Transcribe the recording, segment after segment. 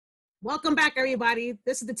Welcome back, everybody.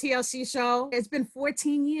 This is the TLC show. It's been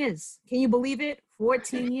 14 years. Can you believe it?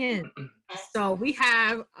 14 years. So we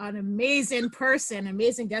have an amazing person,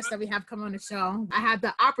 amazing guest that we have come on the show. I had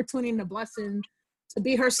the opportunity and the blessing to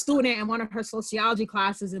be her student in one of her sociology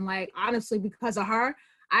classes. And like, honestly, because of her,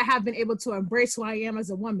 I have been able to embrace who I am as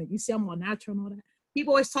a woman. You see, I'm more natural and all that.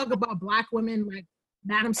 People always talk about Black women like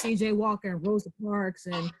Madam C.J. Walker and Rosa Parks.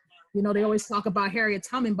 And, they always talk about Harriet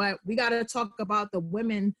Tubman, but we got to talk about the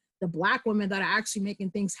women, the Black women that are actually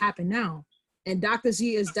making things happen now. And Dr.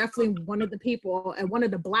 Z is definitely one of the people and one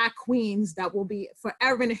of the Black queens that will be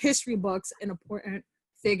forever in the history books, an important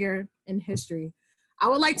figure in history. I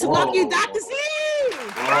would like to welcome you, Dr. Z.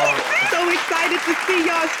 I'm so excited to see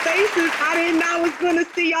y'all's faces. I didn't know I was going to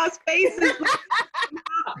see y'all's faces.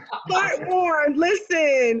 Heart warm.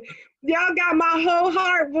 Listen, y'all got my whole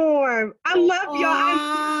heart warm. I love y'all.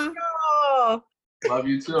 I love y'all. Love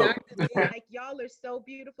you too. Like, y'all are so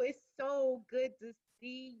beautiful. It's so good to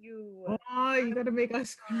see you. Oh, you gotta make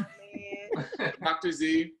us cry. Man. Dr.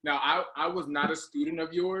 Z, now I was not a student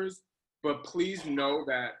of yours, but please know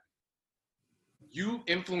that you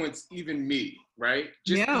influenced even me, right?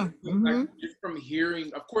 Just just from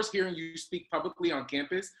hearing, of course, hearing you speak publicly on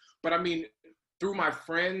campus, but I mean, through my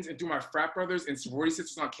friends and through my frat brothers and sorority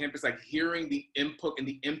sisters on campus, like hearing the input and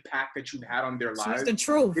the impact that you've had on their lives. It's the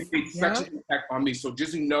truth. It made such an impact on me. So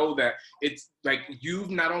just know that it's like you've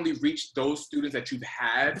not only reached those students that you've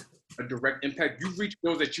had a direct impact, you've reached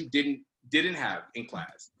those that you didn't have in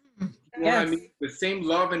class. You know what I mean? The same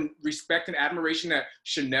love and respect and admiration that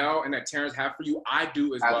Chanel and that Terrence have for you, I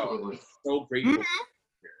do as well. I'm so grateful.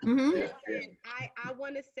 I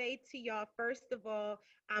want to say to y'all, first of all,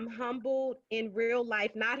 I'm humbled in real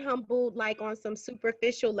life, not humbled like on some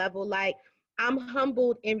superficial level. Like, I'm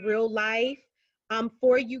humbled in real life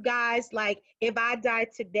for you guys. Like, if I die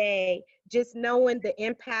today, just knowing the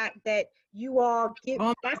impact that you all give,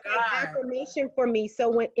 that's an affirmation for me. So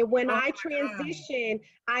when I transition,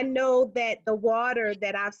 I know that the water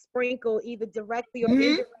that I've sprinkled, either directly or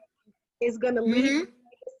indirectly, is going to leave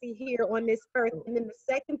here on this earth. And then the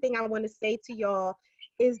second thing I want to say to y'all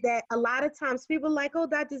is that a lot of times people are like, oh,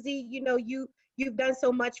 Dr. Z, you've done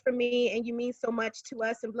so much for me and you mean so much to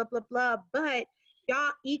us and blah, blah, blah. But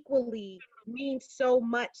y'all equally mean so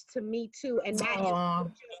much to me too. And that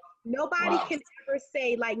is nobody can ever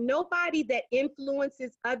say, like, nobody that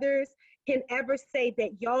influences others can ever say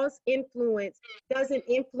that y'all's influence doesn't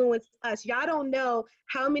influence us. Y'all don't know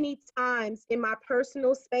how many times in my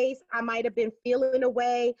personal space I might have been feeling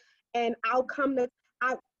away, and I'll come to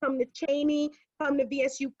Cheney, come to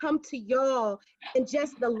VSU, come to y'all, and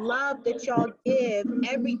just the love that y'all give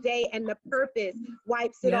every day and the purpose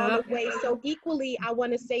wipes it all away. So equally, I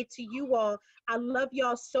want to say to you all, I love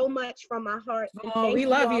y'all so much from my heart. Oh, we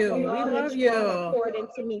love you. We love you. Poured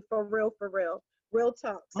into me for real, for real. Real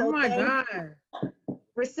talk. So oh my God.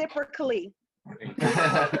 Reciprocally.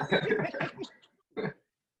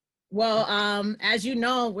 Well, as you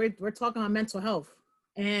know, we're talking about mental health,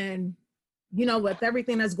 and with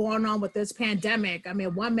everything that's going on with this pandemic. I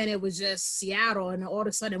mean, 1 minute was just Seattle, and all of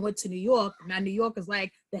a sudden went to New York. Now New York is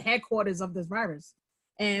like the headquarters of this virus.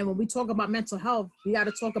 And when we talk about mental health, we got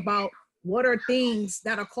to talk about what are things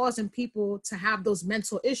that are causing people to have those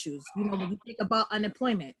mental issues. When you think about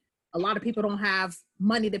unemployment, a lot of people don't have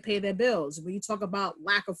money to pay their bills. When you talk about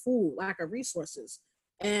lack of food, lack of resources.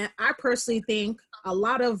 And I personally think a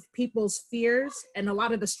lot of people's fears and a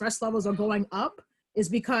lot of the stress levels are going up is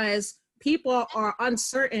because people are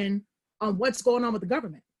uncertain on what's going on with the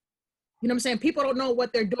government. You know what I'm saying? People don't know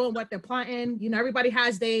what they're doing, what they're plotting. Everybody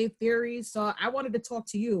has their theories. So I wanted to talk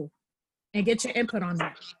to you and get your input on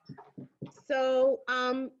that. So,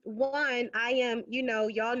 one, I am,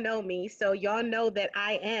 y'all know me, so y'all know that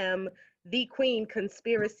I am the queen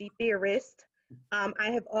conspiracy theorist.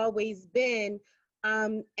 I have always been,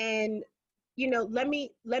 and let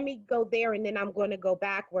me go there, and then I'm going to go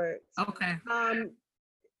backwards. Okay.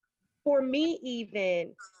 For me,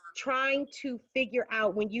 even trying to figure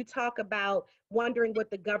out, when you talk about wondering what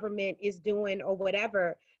the government is doing or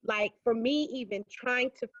whatever, like, for me, even trying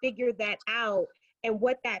to figure that out and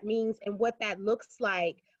what that means and what that looks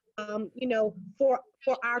like, for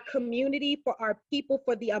our community, for our people,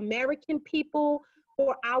 for the American people,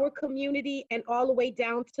 for our community, and all the way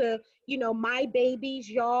down to, my babies,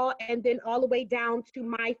 y'all, and then all the way down to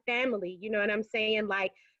my family. You know what I'm saying?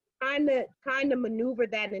 Like, trying to maneuver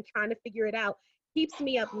that and trying to figure it out keeps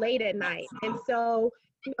me up late at night. And so,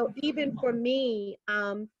 even for me,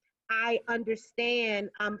 I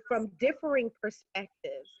understand from differing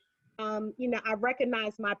perspectives. I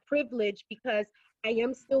recognize my privilege because I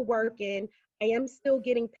am still working, I am still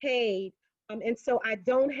getting paid, And so I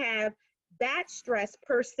don't have that stress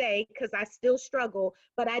per se, because I still struggle,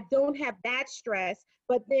 but I don't have that stress.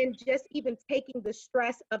 But then just even taking the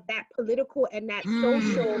stress of that political and that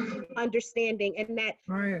social understanding and that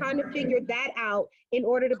trying to figure that out in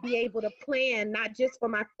order to be able to plan, not just for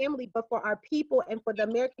my family, but for our people and for the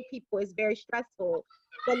American people is very stressful.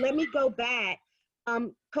 But let me go back.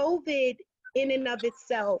 COVID in and of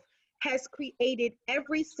itself has created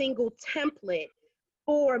every single template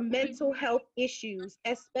for mental health issues,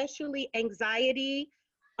 especially anxiety,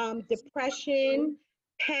 depression,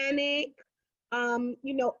 panic,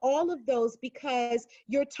 all of those, because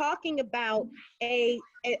you're talking about a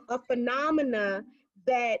phenomena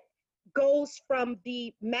that goes from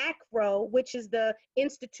the macro, which is the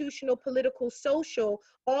institutional, political, social,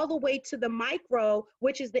 all the way to the micro,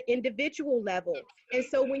 which is the individual level. And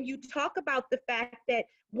so when you talk about the fact that,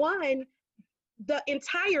 one, the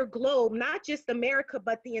entire globe, not just America,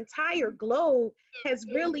 but the entire globe has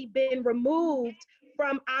really been removed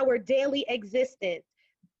from our daily existence.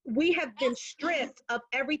 We have been stripped of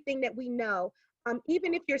everything that we know.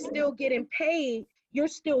 Even if you're still getting paid, you're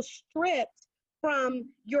still stripped from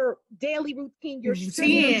your daily routine. You're stripped of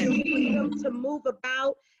your freedom to move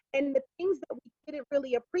about. And the things that we didn't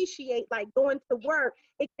really appreciate, like going to work,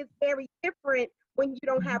 it gets very different when you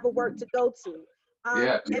don't have a work to go to.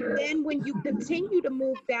 And then when you continue to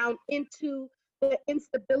move down into the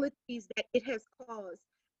instabilities that it has caused,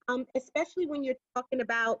 especially when you're talking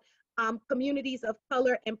about communities of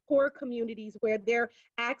color and poor communities where their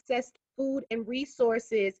access to food and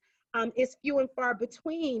resources is few and far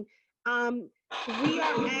between. We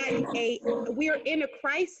are in a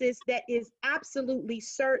crisis that is absolutely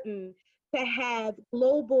certain to have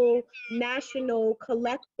global, national,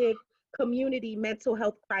 collective, community mental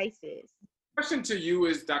health crisis. Question to you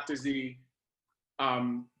is, Dr. Z,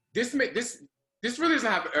 this really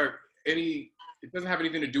doesn't have any. It doesn't have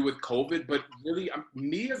anything to do with COVID, but really,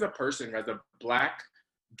 me as a person, as a Black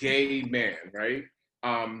gay man, right?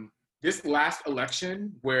 This last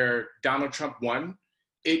election where Donald Trump won,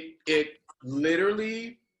 it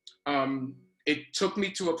literally, it took me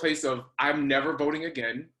to a place of I'm never voting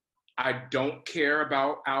again. I don't care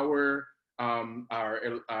about our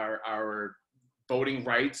voting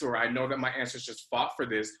rights, or I know that my ancestors fought for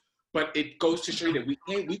this, but it goes to show you that we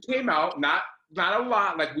came out, not a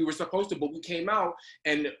lot like we were supposed to, but we came out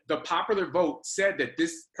and the popular vote said that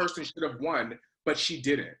this person should have won, but she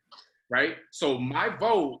didn't, right? So my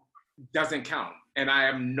vote doesn't count, and I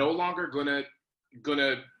am no longer gonna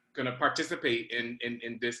participate in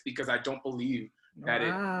this because I don't believe that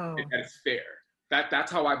that it's fair.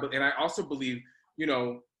 That's how I believe, and I also believe,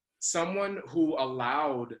 someone who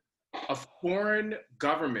allowed a foreign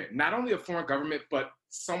government, not only a foreign government, but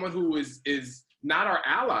someone who is not our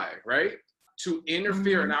ally, right, to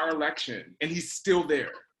interfere in our election, and he's still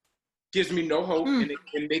there, gives me no hope, and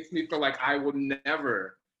it makes me feel like I will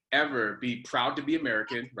never, ever be proud to be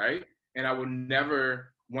American, right? And I will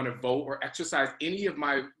never want to vote or exercise any of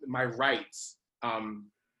my rights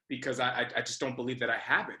because I just don't believe that I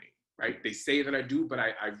have any, right? They say that I do, but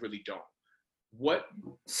I really don't. What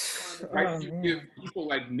advice do you give people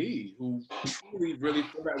like me who truly really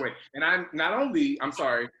feel that way? And I'm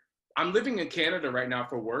living in Canada right now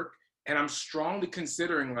for work, and I'm strongly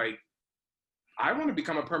considering, like, I want to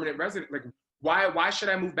become a permanent resident. Like, why should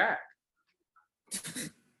I move back?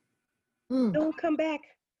 Don't come back.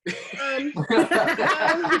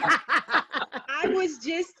 I was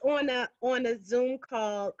just on a Zoom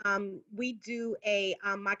call. We do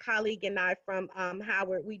my colleague and I from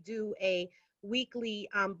Howard, we do a weekly,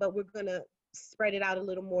 but we're gonna spread it out a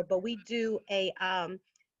little more. But we do a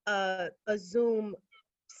Zoom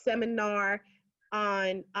seminar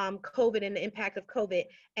on COVID and the impact of COVID.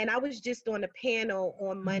 And I was just on a panel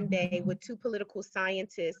on Monday with two political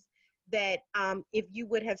scientists that if you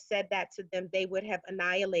would have said that to them, they would have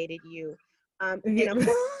annihilated you. And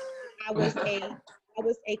I was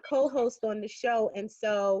a co-host on the show, and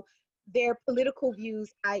so their political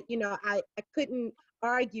views, I couldn't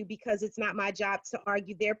argue because it's not my job to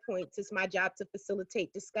argue their points. It's my job to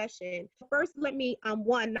facilitate discussion. First, let me,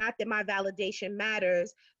 not that my validation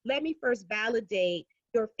matters, let me first validate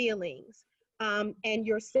your feelings and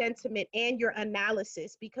your sentiment and your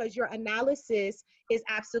analysis, because your analysis is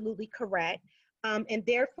absolutely correct. And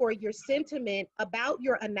therefore your sentiment about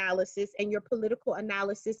your analysis and your political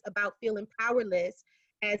analysis about feeling powerless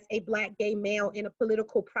as a Black gay male in a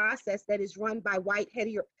political process that is run by white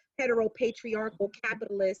heteropatriarchal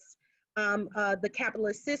capitalists, the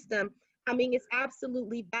capitalist system, I mean, it's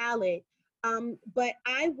absolutely valid. But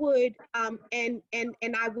I would, and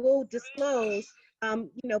I will disclose,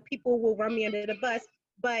 people will run me under the bus,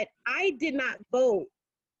 but I did not vote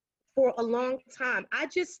for a long time. I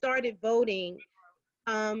just started voting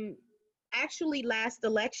actually last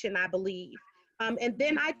election, I believe. And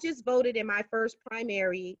then I just voted in my first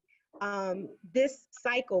primary this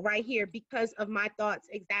cycle right here because of my thoughts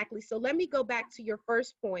exactly. So let me go back to your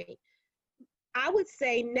first point. I would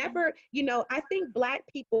say never, you know, I think Black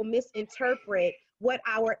people misinterpret what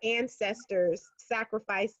our ancestors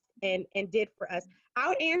sacrificed and did for us.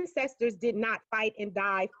 Our ancestors did not fight and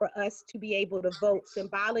die for us to be able to vote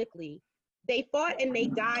symbolically. They fought and they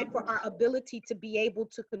died for our ability to be able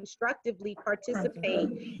to constructively participate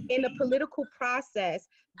in a political process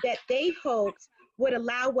that they hoped would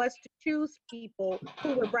allow us to choose people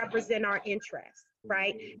who would represent our interests,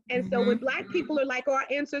 right? And so when Black people are like, oh, our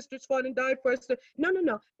ancestors fought and died for us,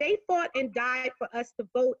 no. They fought and died for us to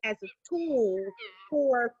vote as a tool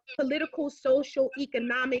for political, social,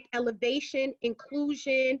 economic elevation,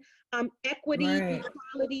 inclusion, equity,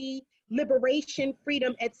 equality, liberation,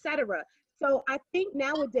 freedom, etc. So I think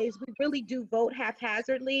nowadays we really do vote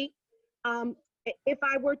haphazardly. If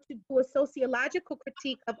I were to do a sociological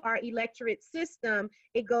critique of our electorate system,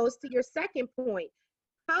 it goes to your second point.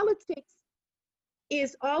 Politics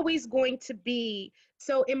is always going to be,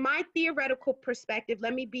 so in my theoretical perspective,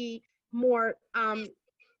 let me be more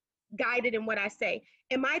guided in what I say.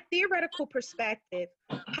 In my theoretical perspective,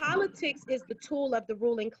 politics is the tool of the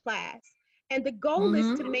ruling class. And the goal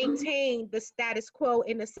is to maintain the status quo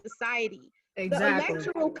in a society. Exactly. The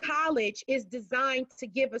electoral college is designed to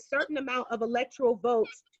give a certain amount of electoral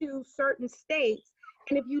votes to certain states.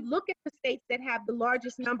 And if you look at the states that have the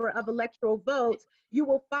largest number of electoral votes, you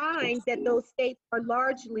will find that those states are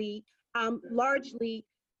largely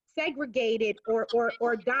segregated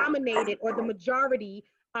or dominated, or the majority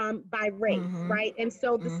by race, right? And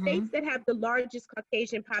so the states that have the largest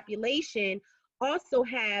Caucasian population also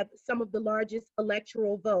have some of the largest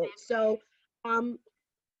electoral votes. So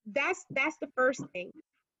that's the first thing.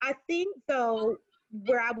 I think though,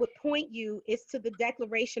 where I would point you is to the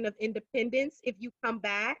Declaration of Independence. If you come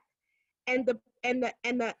back, and the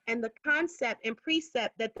concept and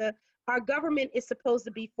precept that our government is supposed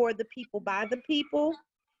to be for the people, by the people.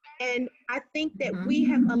 And I think that we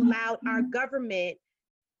have allowed our government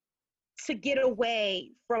to get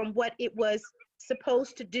away from what it was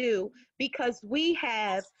supposed to do, because we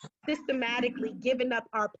have systematically given up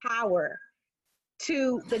our power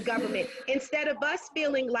to the government. Instead of us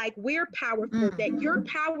feeling like we're powerful, that you're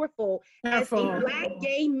powerful as a Black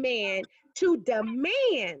gay man to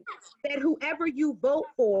demand that whoever you vote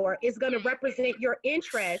for is going to represent your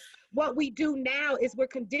interests. What we do now is we're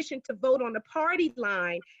conditioned to vote on the party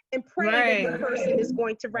line and pray that the person is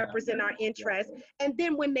going to represent our interests. And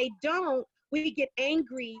then when they don't, we get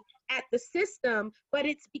angry at the system, but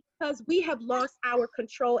it's because we have lost our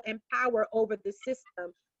control and power over the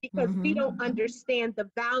system, because we don't understand the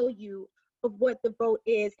value of what the vote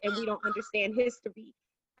is, and we don't understand history.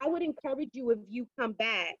 I would encourage you, if you come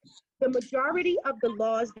back, the majority of the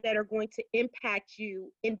laws that are going to impact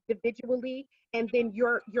you individually and then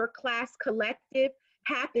your class collective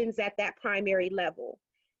happens at that primary level.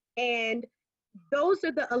 And those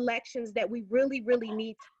are the elections that we really, really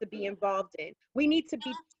need to be involved in. We need to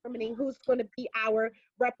be determining who's going to be our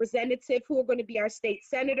representative, who are going to be our state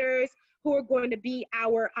senators, who are going to be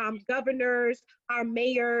our governors, our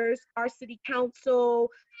mayors, our city council,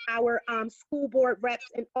 our school board reps,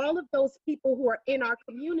 and all of those people who are in our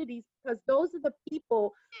communities, because those are the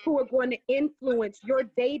people who are going to influence your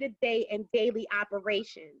day-to-day and daily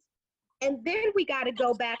operations. And then we got to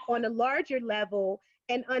go back on a larger level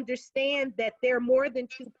and understand that there are more than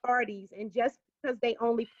two parties. And just because they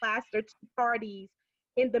only plaster two parties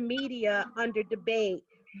in the media under debate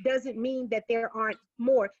doesn't mean that there aren't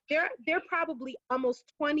more. There are probably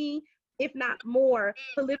almost 20, if not more,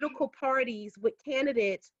 political parties with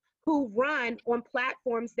candidates who run on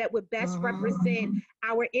platforms that would best represent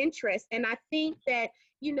our interests. And I think that,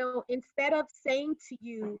 you know, instead of saying to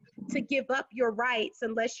you to give up your rights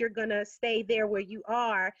unless you're gonna stay there where you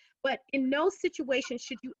are, but in no situation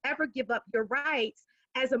should you ever give up your rights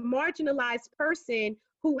as a marginalized person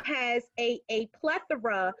who has a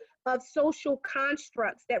plethora of social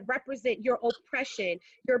constructs that represent your oppression.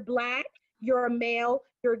 You're Black, you're a male,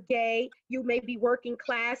 you're gay, you may be working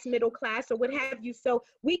class, middle class, or what have you. So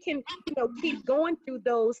we can, you know, keep going through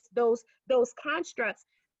those constructs.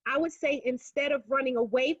 I would say, instead of running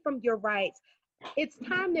away from your rights, it's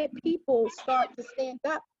time that people start to stand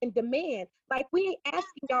up and demand. Like, we ain't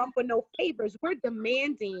asking y'all for no favors. We're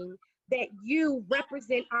demanding that you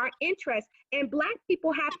represent our interests. And Black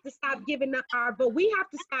people have to stop giving up our vote. We have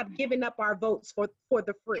to stop giving up our votes for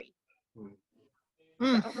the free.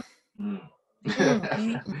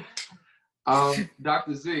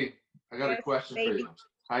 Dr. Z, I got a question for you.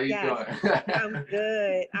 How you doing? I'm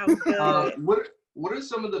good. I'm good. What are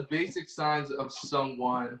some of the basic signs of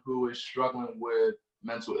someone who is struggling with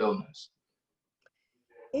mental illness?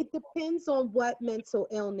 It depends on what mental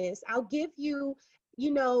illness. I'll give you,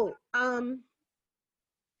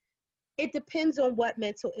 it depends on what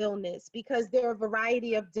mental illness, because there are a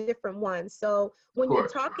variety of different ones. So when you're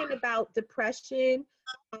talking about depression,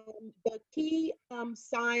 the key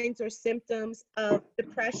signs or symptoms of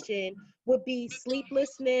depression would be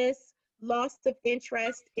sleeplessness, loss of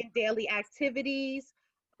interest in daily activities,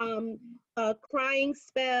 crying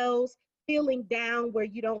spells, feeling down where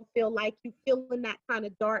you don't feel like you feeling that kind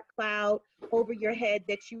of dark cloud over your head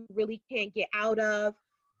that you really can't get out of.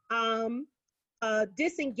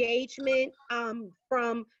 Disengagement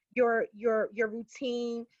from your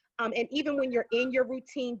routine, and even when you're in your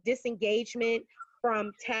routine, disengagement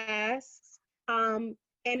from tasks, and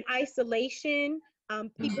isolation.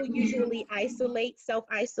 People usually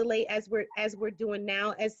self-isolate as we're doing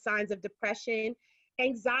now as signs of depression.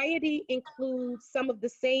 Anxiety includes some of the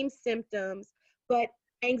same symptoms, but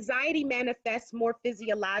anxiety manifests more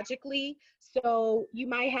physiologically. So you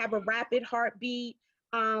might have a rapid heartbeat,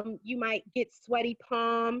 you might get sweaty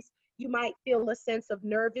palms, you might feel a sense of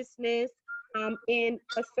nervousness in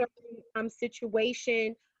a certain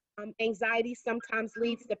situation. Anxiety sometimes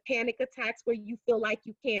leads to panic attacks where you feel like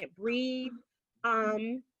you can't breathe.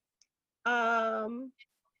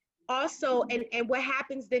 Also, and what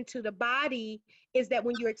happens then to the body is that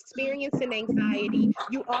when you're experiencing anxiety,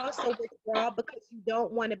 you also withdraw because you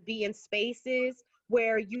don't want to be in spaces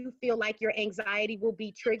where you feel like your anxiety will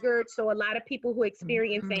be triggered. So a lot of people who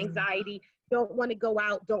experience anxiety don't want to go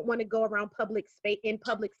out, don't want to go around public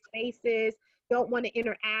spaces, don't want to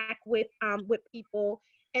interact with people.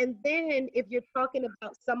 And then if you're talking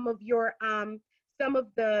about some of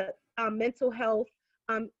the mental health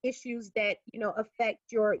issues that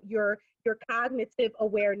affect your cognitive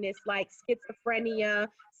awareness, like schizophrenia,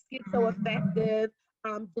 schizoaffective,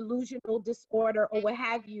 delusional disorder, or what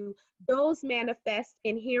have you, those manifest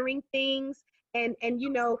in hearing things. And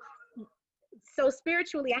so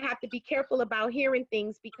spiritually, I have to be careful about hearing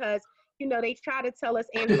things, because they try to tell us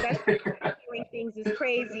ancestors hearing things is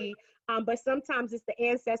crazy, but sometimes it's the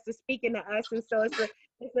ancestors speaking to us. And so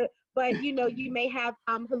but you may have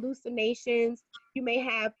hallucinations, you may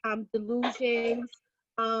have delusions,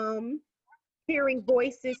 hearing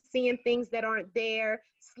voices, seeing things that aren't there,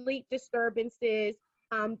 sleep disturbances,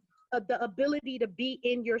 the ability to be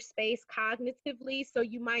in your space cognitively. So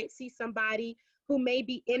you might see somebody who may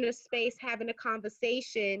be in a space having a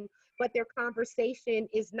conversation, but their conversation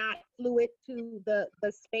is not fluid to the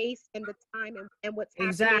space and the time and what's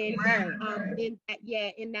happening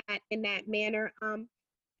in that manner.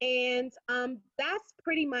 And that's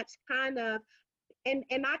pretty much kind of, and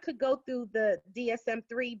I could go through the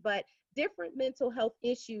DSM-3, but different mental health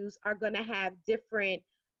issues are going to have different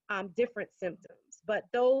symptoms. But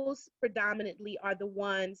those predominantly are the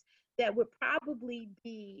ones that would probably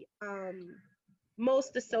be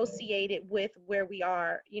most associated with where we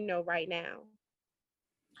are, right now.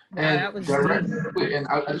 And directly, and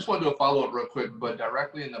I just want to do a follow-up real quick, but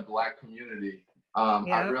directly in the Black community,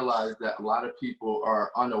 I realized that a lot of people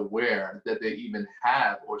are unaware that they even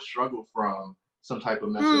have or struggle from some type of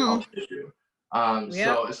mental health issue.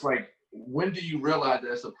 So it's like, when do you realize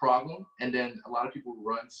that's a problem? And then a lot of people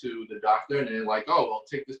run to the doctor and they're like, oh, well,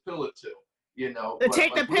 take this pill or two,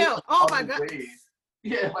 Take the pill. Oh my God.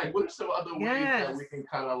 Like what are some other ways that we can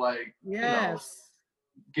kind of like,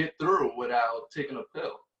 get through without taking a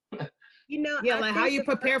pill? Like how you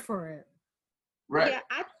prepare for it. Right. Yeah,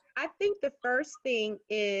 I think the first thing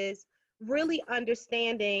is really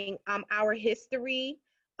understanding our history,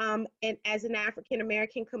 and as an African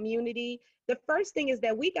American community. The first thing is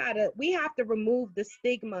that we have to remove the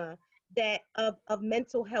stigma that of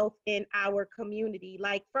mental health in our community.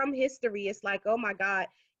 Like from history, it's like, oh my God,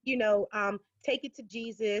 take it to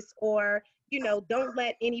Jesus, or don't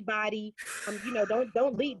let anybody,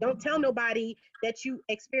 don't tell nobody that you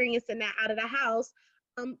experiencing that out of the house.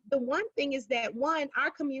 The one thing is that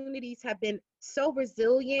our communities have been so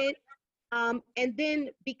resilient, and then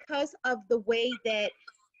because of the way that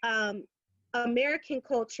American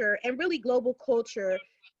culture and really global culture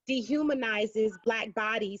dehumanizes Black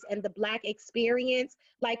bodies and the Black experience.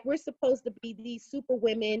 Like we're supposed to be these super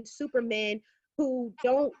women, super men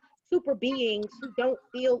super beings who don't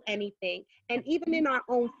feel anything. And even in our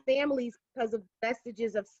own families, because of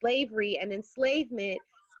vestiges of slavery and enslavement,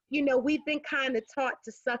 we've been kind of taught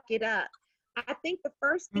to suck it up. I think the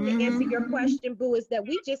first thing to answer your question, Boo, is that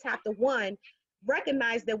we just have to,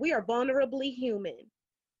 recognize that we are vulnerably human.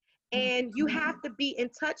 And you have to be in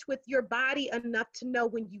touch with your body enough to know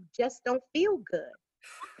when you just don't feel good.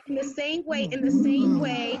 In the same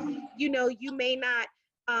way, you know, you may not,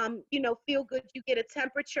 you know, feel good. You get a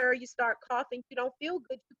temperature, you start coughing, you don't feel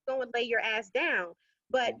good, you go and lay your ass down.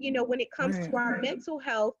 But, you know, when it comes to our mental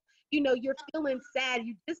health, you know, you're feeling sad,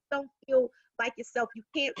 you just don't feel like yourself, you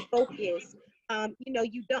can't focus, you know,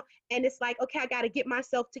 you don't, and it's like, okay, I got to get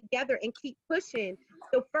myself together and keep pushing.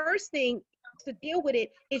 The first thing to deal with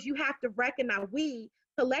it is you have to recognize, we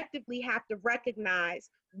collectively have to recognize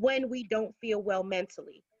when we don't feel well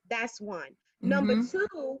mentally. That's one. Number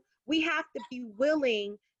two, we have to be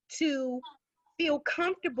willing to feel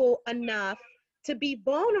comfortable enough to be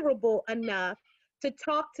vulnerable enough to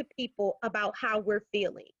talk to people about how we're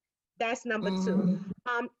feeling. That's number two.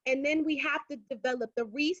 And then we have to develop the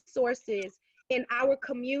resources in our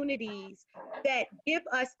communities that give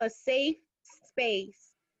us a safe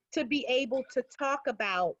space to be able to talk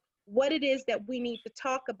about what it is that we need to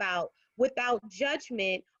talk about without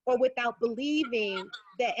judgment or without believing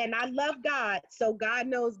that, and I love God, so God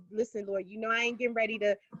knows, listen, Lord, you know, I ain't getting ready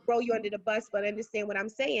to throw you under the bus, but understand what I'm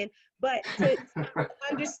saying. But to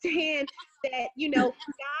understand that, you know,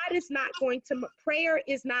 God is not going to, prayer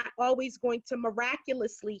is not always going to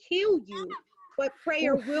miraculously heal you, but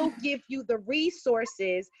prayer will give you the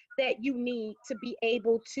resources that you need to be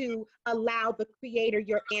able to allow the Creator,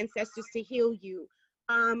 your ancestors, to heal you.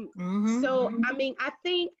 So, I mean, I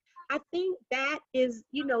think that is,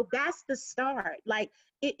 you know, that's the start. Like,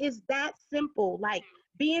 it is that simple. Like,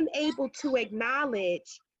 being able to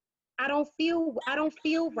acknowledge, I don't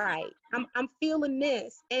feel right. I'm feeling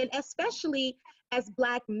this. And especially as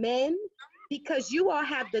Black men, because you all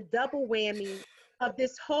have the double whammy of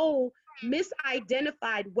this whole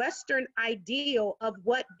misidentified Western ideal of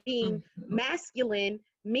what being masculine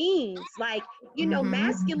means. Like, you know,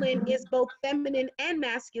 masculine is both feminine and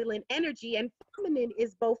masculine energy, and feminine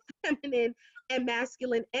is both feminine and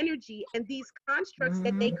masculine energy. And these constructs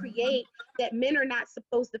that they create, that men are not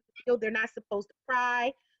supposed to feel, they're not supposed to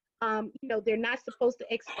cry, you know, they're not supposed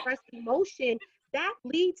to express emotion, that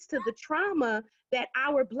leads to the trauma that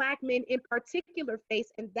our Black men in particular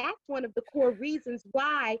face. And that's one of the core reasons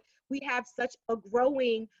why we have such a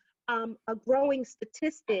growing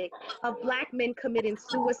statistic of Black men committing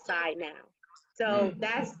suicide now. So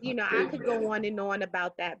that's, you know, I could go on and on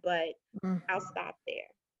about that, but I'll stop there.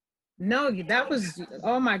 No, that was,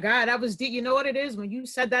 oh my God, that was deep. You know what it is? When you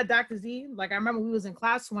said that, Dr. Z, like I remember we was in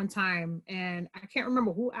class one time and I can't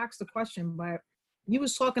remember who asked the question, but you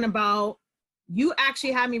was talking about, you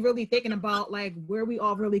actually had me really thinking about like where we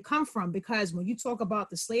all really come from. Because when you talk about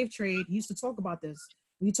the slave trade, you used to talk about this.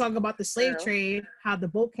 When you talk about the slave trade, how the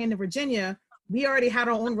boat came to Virginia, we already had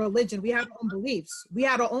our own religion. We had our own beliefs. We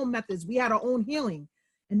had our own methods. We had our own healing.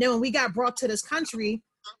 And then when we got brought to this country,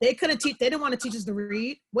 they couldn't teach, they didn't want to teach us to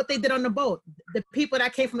read. What they did on the boat, the people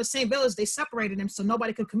that came from the same village, they separated them so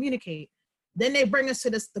nobody could communicate. Then they bring us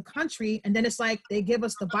to the country, and then it's like they give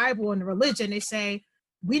us the Bible and the religion. They say,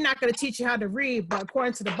 we're not going to teach you how to read, but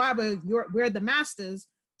according to the Bible, we're the masters.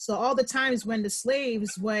 So all the times when the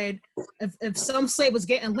slaves would, if some slave was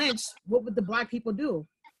getting lynched, what would the Black people do?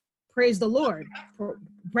 Praise the Lord,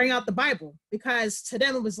 bring out the Bible, because to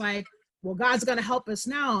them it was like, well, God's going to help us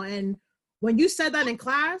now. And when you said that in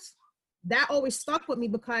class, that always stuck with me,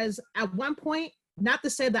 because at one point, not to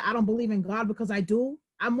say that I don't believe in God, because I do,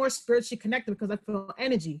 I'm more spiritually connected because I feel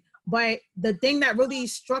energy. But the thing that really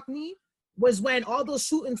struck me was when all those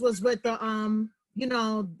shootings was with the, you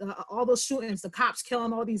know, all those shootings, the cops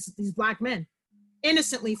killing all these Black men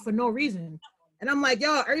innocently for no reason. And I'm like,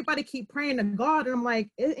 yo, everybody keep praying to God. And I'm like,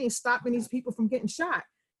 it ain't stopping these people from getting shot.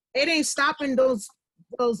 It ain't stopping those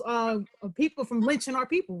people from lynching our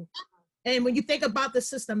people. And when you think about this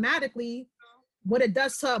systematically, what it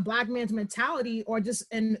does to a Black man's mentality, or just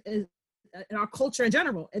in our culture in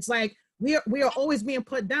general, it's like we are always being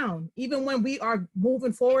put down. Even when we are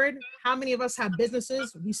moving forward, how many of us have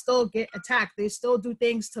businesses? We still get attacked. They still do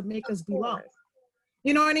things to make us be low.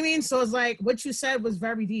 You know what I mean? So it's like what you said was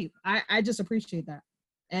very deep. I just appreciate that.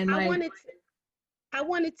 And I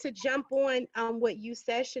wanted to jump on what you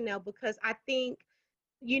said, Chanel, because I think,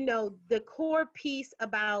 you know, the core piece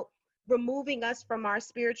about removing us from our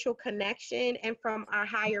spiritual connection and from our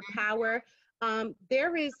higher power,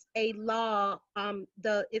 there is a law,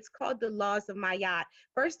 it's called the laws of Ma'at.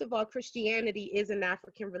 First of all, Christianity is an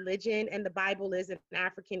African religion, and the Bible is an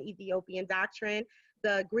African Ethiopian doctrine.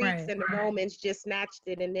 The Greeks and the Romans just snatched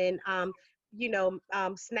it and then, you know,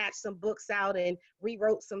 snatched some books out and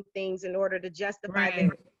rewrote some things in order to justify their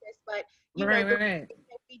existence. But you know,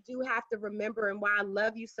 we do have to remember, and why I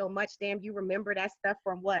love you so much. Damn, you remember that stuff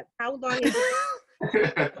from what? How long is it?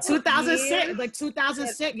 2006, like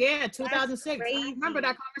 2006, yeah, 2006. Crazy. I remember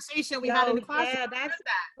that conversation we had in the class. Yeah,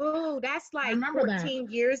 that's like 14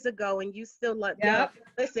 that. years ago, and you still love. Yep.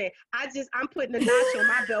 Listen, I'm putting a notch on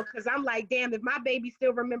my belt because I'm like, damn, if my baby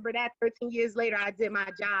still remember that 13 years later, I did my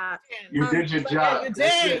job. You did your job. You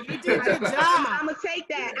did your job. I'm gonna take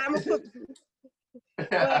that. I'm gonna put.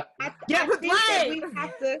 But I think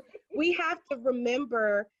that we have to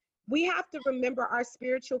remember our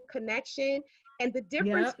spiritual connection. And the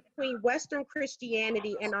difference between Western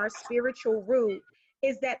Christianity and our spiritual root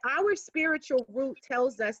is that our spiritual root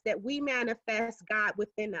tells us that we manifest God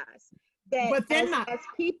within us. That as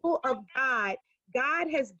people of God, God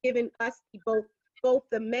has given us both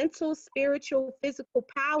the mental, spiritual, physical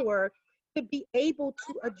power to be able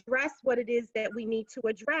to address what it is that we need to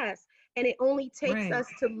address. And it only takes us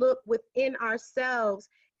to look within ourselves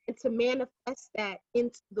and to manifest that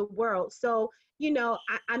into the world. So,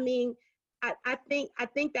 I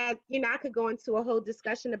think that, I could go into a whole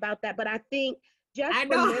discussion about that, but I think just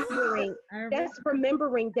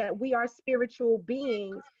remembering that we are spiritual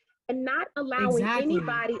beings and not allowing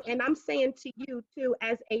anybody, and I'm saying to you too,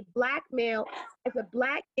 as a Black male, as a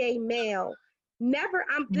Black gay male,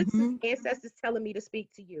 this is ancestors telling me to speak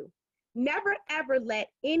to you. Never ever let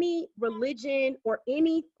any religion or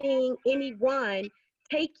anything, anyone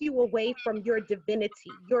take you away from your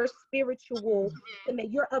divinity, your spiritual,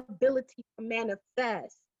 your ability to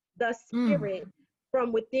manifest the spirit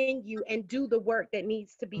from within you and do the work that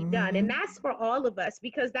needs to be done. And that's for all of us,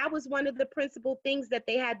 because that was one of the principal things that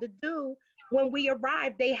they had to do when we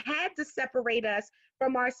arrived. They had to separate us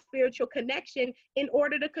from our spiritual connection in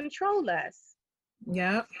order to control us.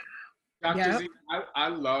 Yep. Dr. Z, I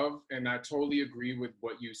love, and I totally agree with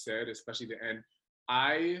what you said, especially the end.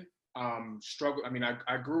 I struggle. I mean,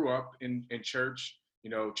 I grew up in church,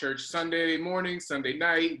 church Sunday morning, Sunday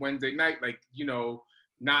night, Wednesday night,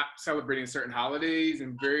 not celebrating certain holidays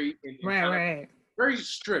and very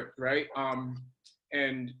strict, right?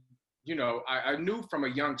 And I knew from a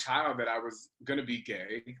young child that I was gonna be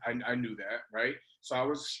gay. I knew that, right? So I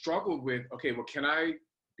was struggled with, okay, well, can I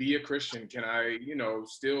be a Christian? Can I,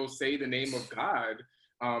 still say the name of God,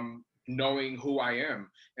 knowing who I am?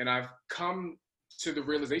 And I've come to the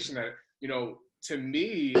realization that, to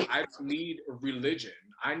me, I need a religion.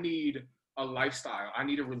 I need a lifestyle. I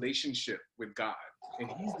need a relationship with God. And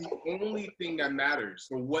he's the only thing that matters.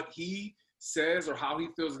 So what he says or how he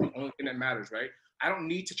feels is the only thing that matters, right? I don't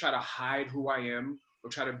need to try to hide who I am or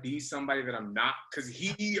try to be somebody that I'm not, because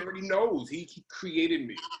he already knows. He created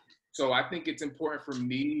me. So I think it's important for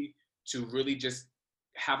me to really just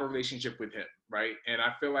have a relationship with him, right? And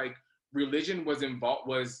I feel like religion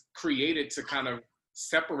was created to kind of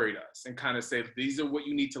separate us and kind of say, these are what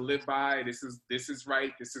you need to live by. This is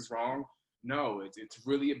right. This is wrong. No, it's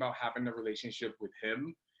really about having a relationship with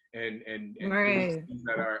him and doing things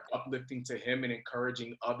that are uplifting to him and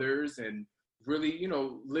encouraging others and really,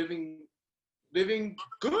 living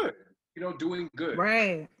good, doing good.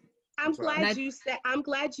 Right. I'm glad you said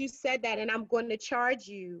that, and I'm going to charge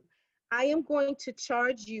you. I am going to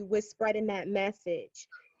charge you with spreading that message,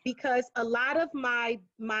 because a lot of my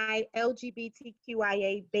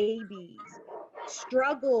LGBTQIA babies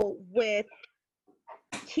struggle with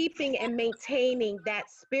keeping and maintaining that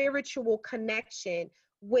spiritual connection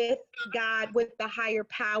with God, with the higher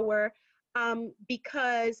power,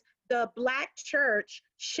 because the Black church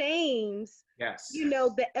shames,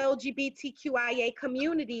 the LGBTQIA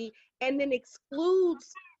community, and then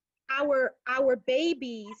excludes our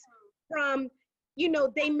babies from,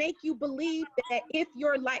 they make you believe that if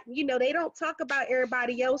you're like, they don't talk about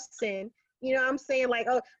everybody else sin. I'm saying, like,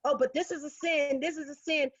 oh, but this is a sin,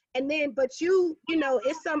 and then, but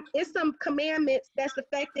it's some commandments that's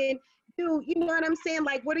affecting you. You know what I'm saying?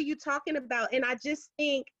 Like, what are you talking about? And I just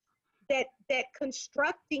think that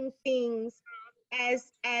constructing things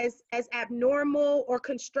as abnormal or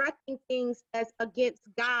constructing things as against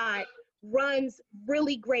God runs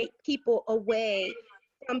really great people away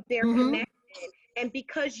from their connection. And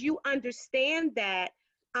because you understand that,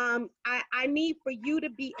 I need for you to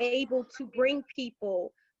be able to bring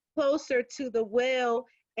people closer to the will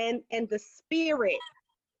and the spirit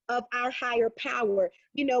of our higher power.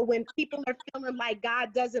 When people are feeling like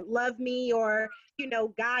God doesn't love me, or,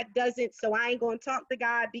 God doesn't, so I ain't going to talk to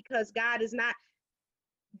God because God is not,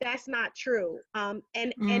 that's not true. And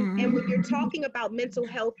when you're talking about mental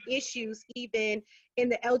health issues, even in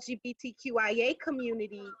the LGBTQIA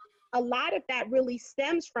community, a lot of that really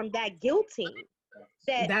stems from that guilting.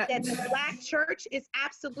 that the Black church is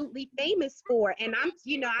absolutely famous for. And I'm,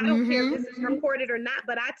 I don't care if this is recorded or not,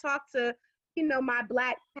 but I talk to, my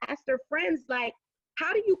Black pastor friends, like,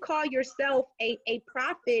 how do you call yourself a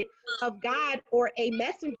prophet of God or a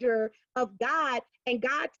messenger of God? And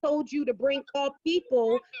God told you to bring all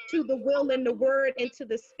people to the will and the word and to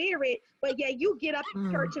the spirit, but yeah, you get up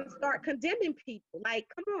in church and start condemning people. Like,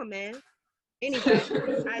 come on, man. Anyway,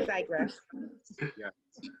 I digress. Yeah.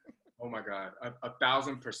 Oh my God,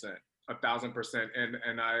 1,000%, 1,000%.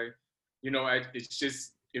 And I, it's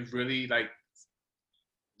just, it really, like,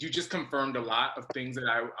 you just confirmed a lot of things that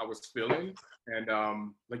I was feeling. And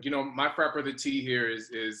like, my frat brother T here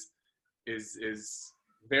is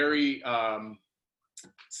very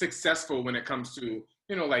successful when it comes to,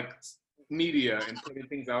 like media and putting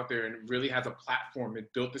things out there, and really has a platform.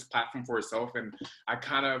 It built this platform for itself. And I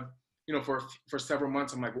kind of, for several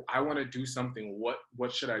months, I'm like, well, I want to do something.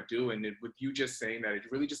 What should I do? And with you just saying that, it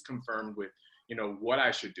really just confirmed with, what I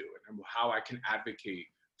should do and how I can advocate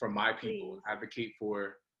for my people, advocate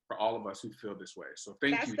for all of us who feel this way. So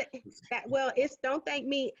thank you. Well, don't thank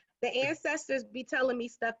me. The ancestors be telling me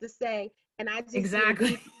stuff to say, and I just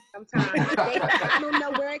exactly. Sometimes I don't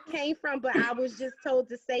know where it came from, but I was just told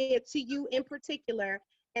to say it to you in particular,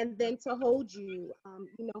 and then to hold you,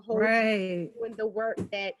 hold you in the work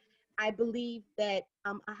that I believe that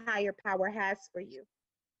a higher power has for you.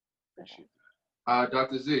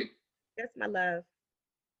 Dr. Z. That's my love.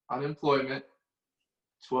 Unemployment,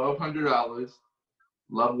 $1,200.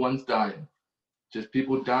 Loved ones dying. Just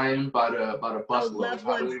people dying by the busload. Loved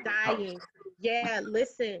ones dying. Yeah,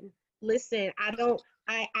 listen.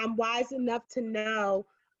 I'm wise enough to know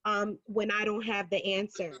when I don't have the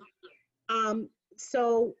answer.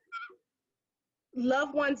 So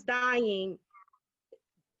loved ones dying,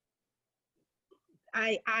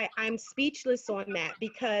 I'm speechless on that,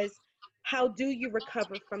 because how do you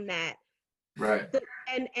recover from that? Right.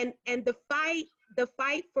 And the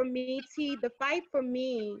fight for me, T, the fight for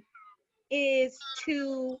me is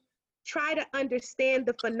to try to understand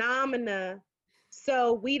the phenomena,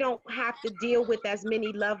 so we don't have to deal with as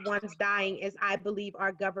many loved ones dying as I believe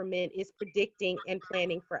our government is predicting and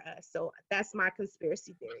planning for us. So that's my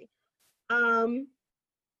conspiracy theory.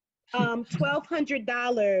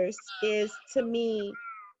 $1,200 is, to me,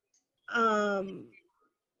 I'm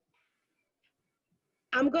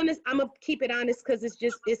gonna keep it honest, because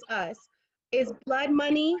it's us. It's blood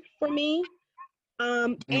money for me.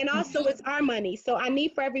 And also it's our money. So I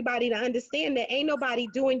need for everybody to understand that ain't nobody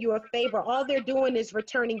doing you a favor. All they're doing is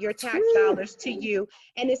returning your tax dollars to you.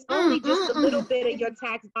 And it's only just a little bit of your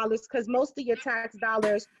tax dollars, because most of your tax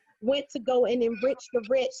dollars went to go and enrich the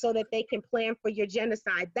rich so that they can plan for your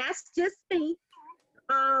genocide. That's just me.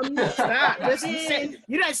 Listen,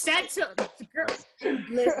 you done said to girls.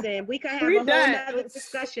 Listen, we could have a whole nother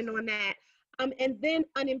discussion on that. And then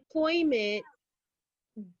unemployment.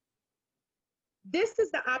 This is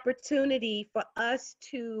the opportunity for us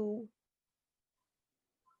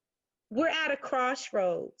we're at a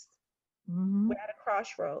crossroads. We're at a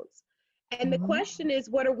crossroads. And the question is,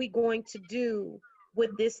 what are we going to do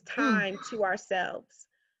with this time to ourselves?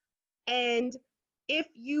 And if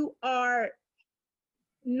you are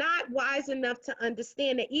not wise enough to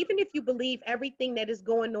understand that, even if you believe everything that is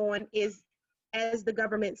going on is as the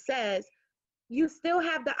government says, you still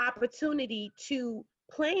have the opportunity to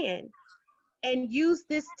plan and use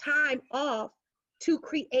this time off to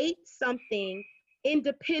create something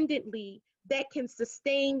independently that can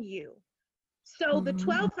sustain you. So the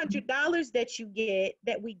 $1,200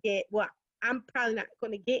 that we get, well, I'm probably not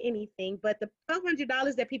going to get anything, but the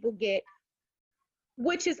 $1,200 that people get,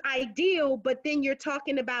 which is ideal, but then you're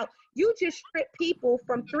talking about, you just strip people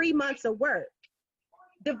from 3 months of work.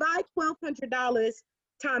 Divide $1,200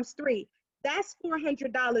 times 3. That's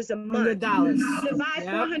 $400 a month. Divide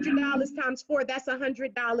 $400 times 4. That's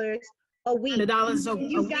 $100 a week.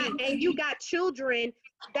 You got children.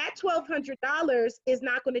 That $1,200 is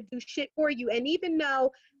not going to do shit for you. And even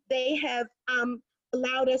though they have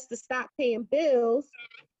allowed us to stop paying bills,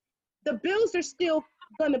 the bills are still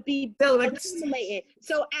going to be accumulating.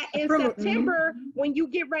 So in September, when you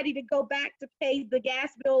get ready to go back to pay the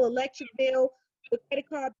gas bill, electric bill, the credit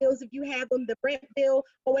card bills, if you have them, the rent bill,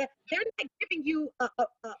 or they're not giving you a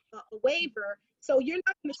waiver. So you're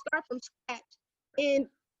not going to start from scratch. In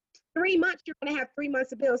 3 months, you're going to have 3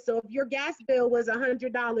 months of bills. So if your gas bill was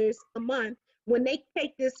 $100 a month, when they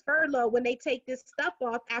take this furlough, when they take this stuff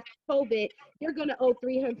off after COVID, you're going to owe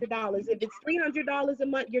 $300. If it's $300 a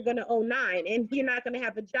month, you're going to owe $9, and you're not going to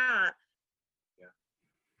have a job. Yeah.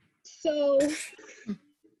 So I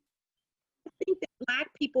think that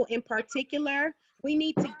Black people in particular, we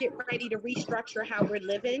need to get ready to restructure how we're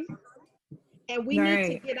living. And we need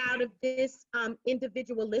to get out of this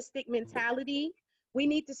individualistic mentality. We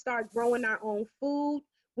need to start growing our own food.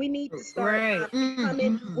 We need to start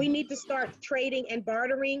we need to start trading and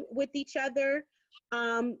bartering with each other.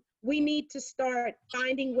 We need to start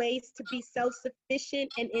finding ways to be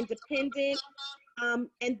self-sufficient and independent.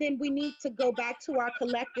 And then we need to go back to our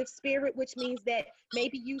collective spirit, which means that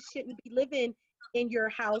maybe you shouldn't be living in your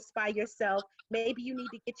house by yourself. Maybe you need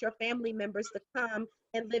to get your family members to come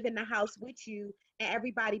and live in the house with you, and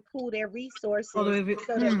everybody pool their resources so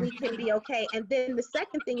that we can be okay. And then the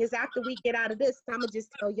second thing is, after we get out of this, I'm gonna just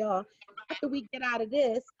tell y'all, after we get out of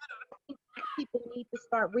this, people need to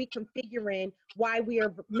start reconfiguring why we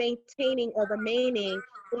are maintaining or remaining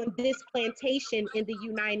on this plantation in the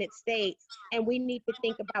United States. And we need to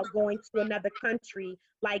think about going to another country,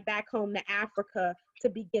 like back home to Africa, to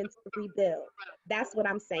begin to rebuild. That's what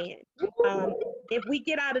I'm saying. If we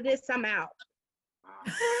get out of this, I'm out.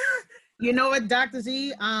 You know what, Dr.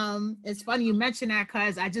 Z? It's funny you mentioned that,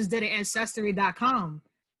 because I just did an Ancestry.com,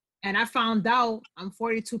 and I found out I'm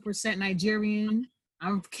 42% Nigerian.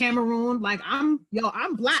 I'm Cameroon. Like, I'm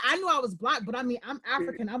black. I knew I was black, but I mean, I'm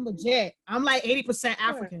African. I'm legit. I'm like 80%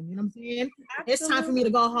 African. You know what I'm saying? Absolutely. It's time for me to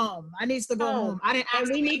go home. I need to go home. I didn't ask.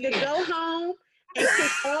 And we need to go home and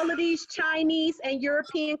kick all of these Chinese and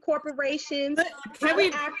European corporations out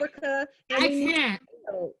of Africa. And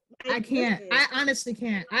I can't. I honestly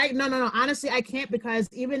can't. No. Honestly, I can't, because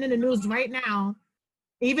even in the news right now,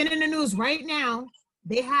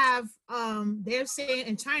 they have, they're saying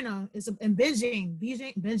in China, in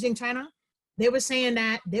Beijing, China, they were saying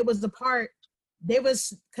that they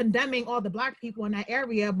was condemning all the black people in that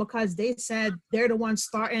area because they said they're the ones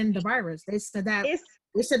starting the virus. They said that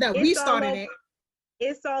we started it.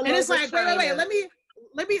 It's all and over it's like, China. wait, let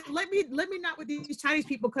me not with these Chinese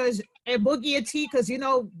people, because and Boogie and T, because you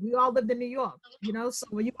know we all lived in New York, you know. So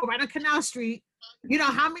when you go right on Canal Street, you know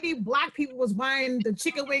how many black people was buying the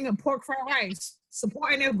chicken wing and pork fried rice,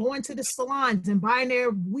 supporting them, going to the salons and buying their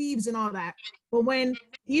weaves and all that. But when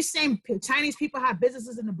these same Chinese people have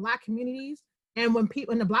businesses in the black communities, and when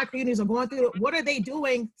people in the black communities are going through it, what are they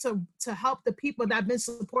doing to help the people that have been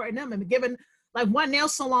supporting them and giving? Like, one nail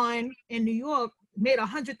salon in New York made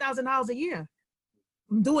 $100,000 a year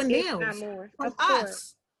doing nails from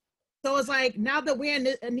us. So it's like, now that we're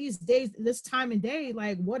in these days, this time and day,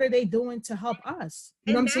 like, what are they doing to help us?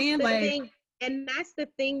 You know what I'm saying? Like, and that's the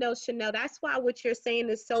thing though, Chanel, that's why what you're saying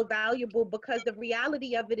is so valuable, because the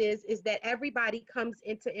reality of it is that everybody comes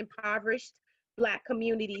into impoverished black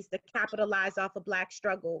communities to capitalize off of black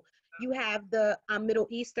struggle. You have the Middle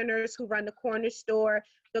Easterners who run the corner store,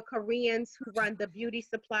 the Koreans who run the beauty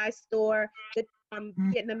supply store, the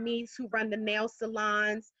Vietnamese who run the nail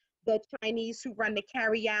salons, the Chinese who run the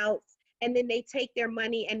carry-outs, and then they take their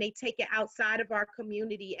money and they take it outside of our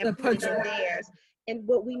community and put it in theirs. And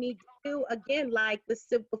what we need to do, again, like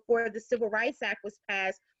before the Civil Rights Act was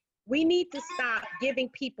passed, we need to stop giving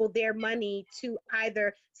people their money to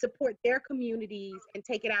either support their communities and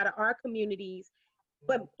take it out of our communities.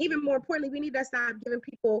 But even more importantly, we need to stop giving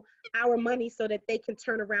people our money so that they can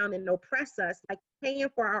turn around and oppress us, like paying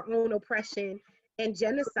for our own oppression and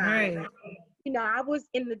genocide. Right. You know, I was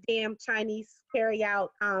in the damn Chinese carryout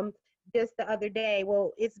just the other day.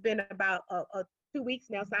 Well, it's been about 2 weeks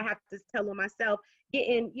now, so I have to tell on myself,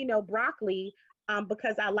 getting, you know, broccoli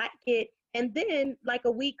because I like it. And then like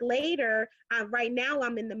a week later, right now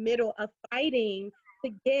I'm in the middle of fighting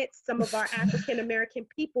to get some of our African-American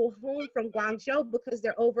people home from Guangzhou because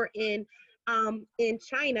they're over in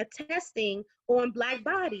China testing on black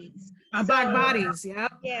bodies. Black bodies, yeah.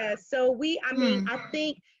 Yeah, so I mean, I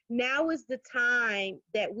think now is the time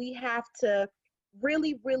that we have to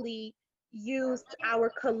really, really use our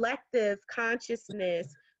collective consciousness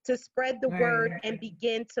to spread the word and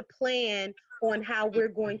begin to plan on how we're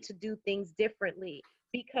going to do things differently,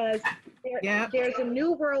 because there's a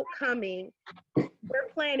new world coming. We're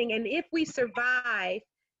planning, and if we survive,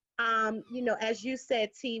 you know, as you said,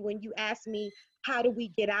 T, when you asked me, how do we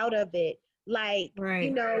get out of it? Like,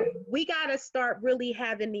 you know, we got to start really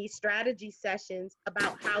having these strategy sessions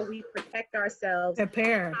about how we protect ourselves,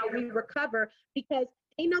 how we recover, because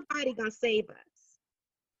ain't nobody gonna save us.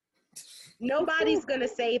 Nobody's gonna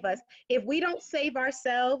save us if we don't save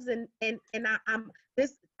ourselves. And I'm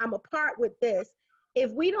a part with this.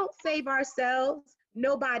 If we don't save ourselves,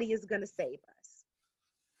 nobody is gonna save us.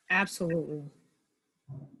 Absolutely.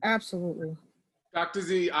 Dr.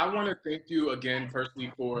 Z, I want to thank you again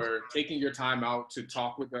personally for taking your time out to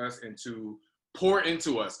talk with us and to pour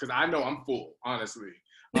into us, because I know I'm full, honestly.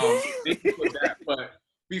 Thank you for that. But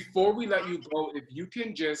before we let you go, if you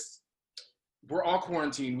can just we're all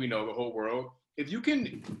quarantined, we know, the whole world. If you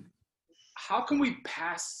can, how can we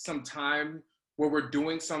pass some time where we're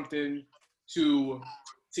doing something to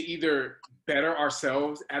either better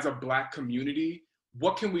ourselves as a Black community?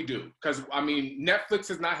 What can we do? Because I mean, Netflix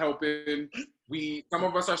is not helping. Some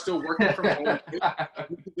of us are still working from home.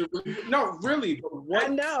 No, really. What, I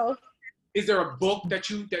know. Is there a book that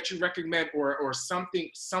you recommend, or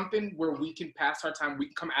something where we can pass our time? We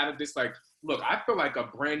can come out of this like, look, I feel like a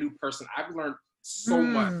brand new person. I've learned so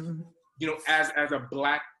much, you know, as a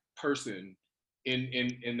Black person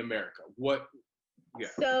in America. What? Yeah.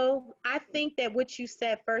 So I think that what you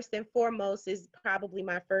said first and foremost is probably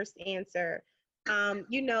my first answer.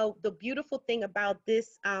 You know, the beautiful thing about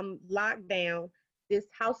this lockdown, this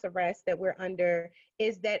house arrest that we're under,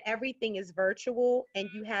 is that everything is virtual and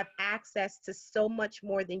you have access to so much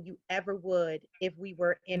more than you ever would if we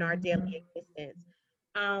were in our daily existence.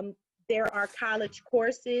 There are college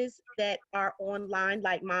courses that are online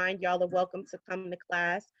like mine. Y'all are welcome to come to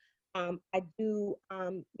class. I do,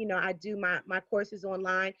 you know, I do my courses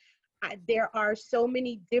online. There are so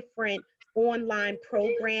many different online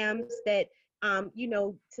programs that, you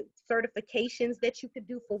know, certifications that you could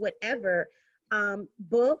do for whatever.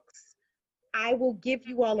 Books, I will give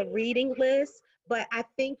you all a reading list, but I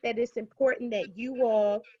think that it's important that you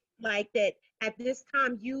all, like, that at this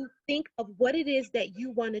time you think of what it is that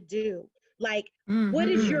you want to do. Like, what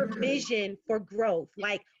is your vision for growth?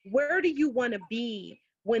 Like, where do you want to be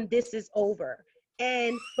when this is over?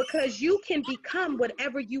 And because you can become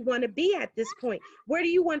whatever you want to be at this point. Where do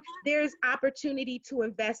you want? There's opportunity to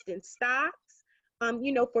invest in stocks.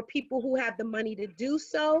 You know, for people who have the money to do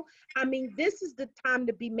so. I mean, this is the time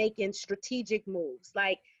to be making strategic moves.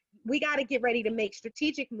 Like, we got to get ready to make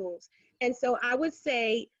strategic moves. And so I would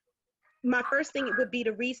say my first thing would be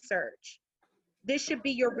to research. This should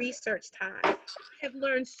be your research time. I have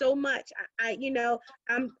learned so much. You know,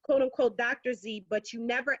 I'm quote unquote Dr. Z, but you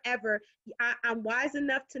never ever, I'm wise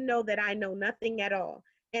enough to know that I know nothing at all.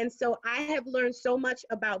 And so I have learned so much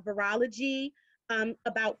about virology,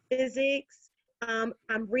 about physics. I'm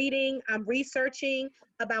reading, I'm researching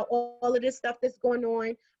about all of this stuff that's going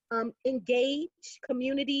on. Engage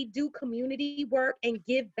community, do community work and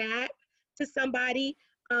give back to somebody.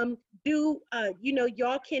 You know,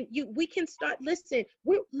 y'all can, we can start,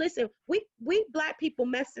 we Black people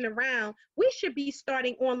messing around. We should be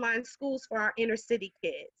starting online schools for our inner city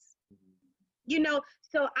kids. You know,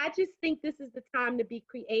 so I just think this is the time to be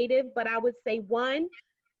creative, but I would say, one,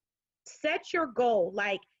 set your goal,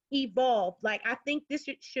 like, evolve. Like, I think this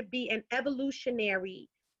should be an evolutionary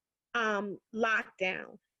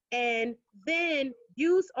lockdown. And then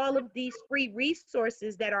use all of these free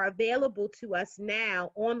resources that are available to us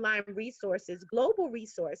now, online resources, global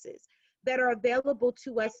resources that are available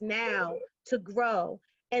to us now to grow.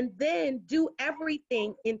 And then do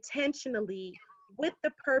everything intentionally with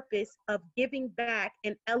the purpose of giving back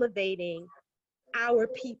and elevating our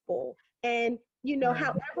people. And you know,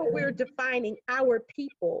 however we're defining our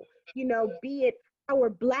people, you know, be it our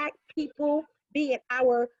Black people, be it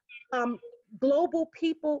our global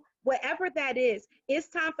people, whatever that is, it's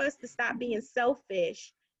time for us to stop being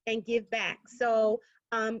selfish and give back. So,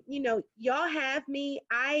 you know, y'all have me.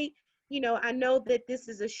 You know, I know that this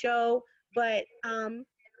is a show, but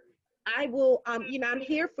I will, you know, I'm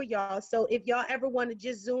here for y'all. So if y'all ever want to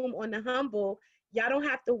just Zoom on the Humble, y'all don't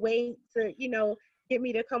have to wait to, you know, get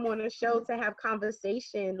me to come on a show to have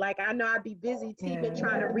conversation. Like, I know I'd be busy. T been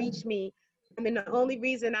trying to reach me. I mean, the only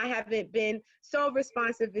reason I haven't been so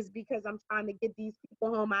responsive is because I'm trying to get these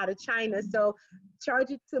people home out of China. So charge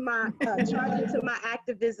it to my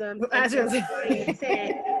activism.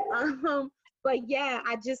 But yeah,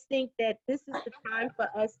 I just think that this is the time for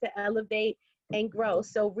us to elevate and grow.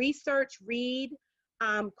 So research, read,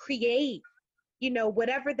 create. You know,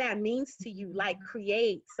 whatever that means to you, like,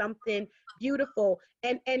 create something beautiful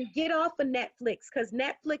and get off of Netflix, because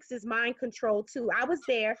Netflix is mind control too. I was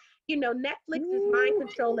there, you know, Netflix is mind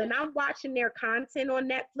control, and I'm watching their content on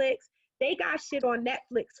Netflix. They got shit on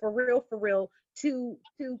Netflix for real to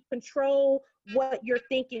control what you're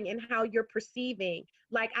thinking and how you're perceiving.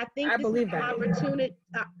 Like, I think this is the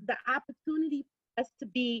opportunity for us to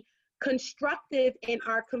be constructive in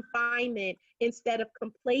our confinement instead of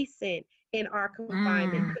complacent in our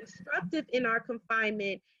confinement, constructive in our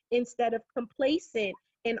confinement instead of complacent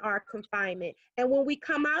in our confinement. And when we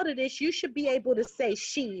come out of this, you should be able to say,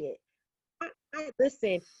 shit,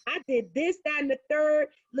 listen, I did this, that, and the third.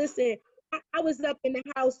 Listen, I was up in the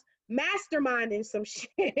house masterminding some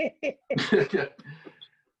shit. So,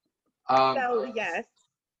 yes.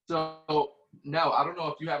 So, Nell, I don't know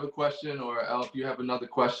if you have a question or if you have another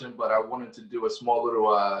question, but I wanted to do a small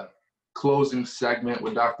little closing segment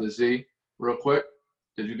with Dr. Z real quick?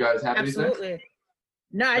 Did you guys have anything? Absolutely.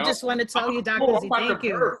 No, I just want to tell you, Dr. Z, thank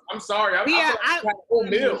you. I'm sorry. I yeah, I had a whole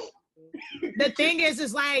meal. The thing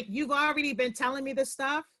is like, you've already been telling me this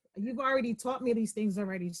stuff. You've already taught me these things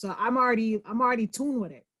already. So I'm already tuned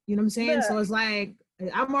with it. You know what I'm saying? Yeah. So it's like,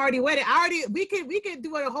 I'm already with it. We could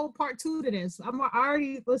do a whole part 2 to this. I'm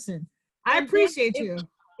already, listen, I appreciate you.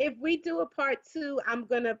 If we do a part 2, I'm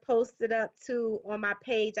going to post it up too on my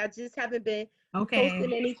page. I just haven't been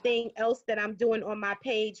posting anything else that I'm doing on my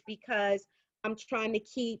page because I'm trying to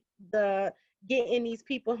keep getting these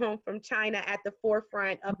people home from China at the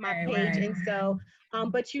forefront of my page. Right. And so,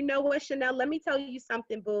 but you know what, Chanel, let me tell you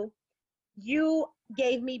something, boo. You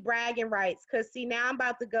gave me bragging rights because see, now I'm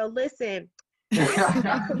about to go, listen,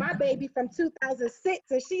 to my baby from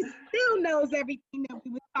 2006 and she still knows everything that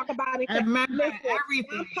we would talk about. I remember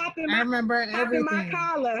everything. I remember everything. My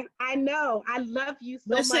collar. I know. I love you so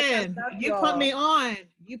much. Listen, you put me on.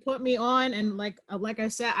 You put me on, and like I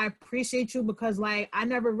said, I appreciate you because like I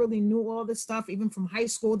never really knew all this stuff, even from high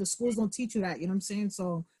school. The schools don't teach you that, you know what I'm saying?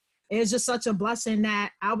 So it's just such a blessing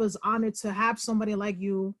that I was honored to have somebody like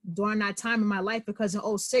you during that time in my life because in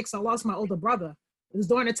 2006, I lost my older brother. It was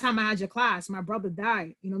during the time I had your class. My brother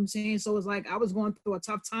died, you know what I'm saying? So it was like I was going through a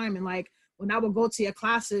tough time. And like when I would go to your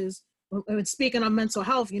classes, speaking of mental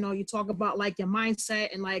health, you know, you talk about like your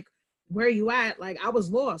mindset and like where you at, like I was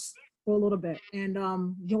lost for a little bit. And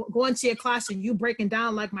going to your class and you breaking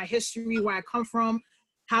down like my history, where I come from,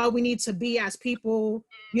 how we need to be as people,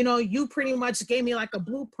 you know, you pretty much gave me like a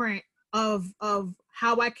blueprint of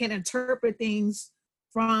how I can interpret things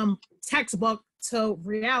from textbook to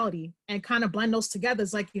reality and kind of blend those together.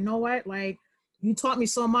 It's like, you know what, like you taught me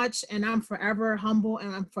so much and I'm forever humble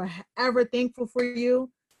and I'm forever thankful for you.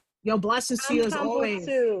 Your blessings to you as always.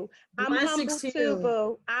 I'm humble too,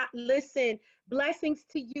 boo. Listen, blessings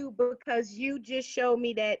to you because you just showed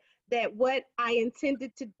me that what I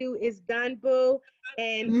intended to do is done, boo.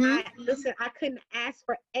 And I couldn't ask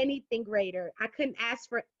for anything greater. I couldn't ask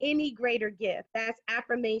for any greater gift. That's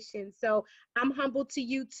affirmation. So I'm humble to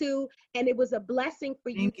you too. And it was a blessing for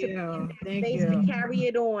you to be in that space to carry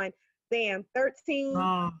it on. Damn,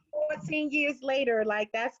 14 years later, like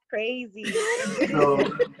that's crazy.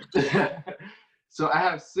 So I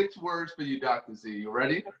have 6 words for you, Dr. Z. You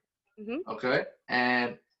ready? Okay.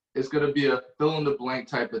 And it's going to be a fill in the blank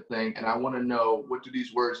type of thing. And I want to know, what do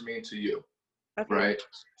these words mean to you? Okay. Right.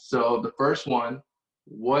 So the first one,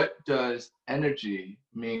 what does energy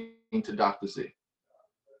mean to Dr. Z?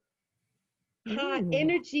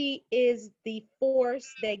 Energy is the force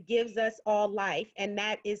that gives us all life, and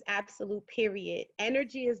that is absolute period.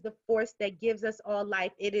 Energy is the force that gives us all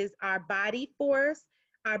life. It is our body force.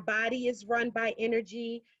 Our body is run by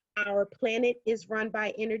energy. Our planet is run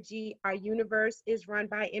by energy. Our universe is run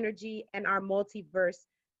by energy, and our multiverse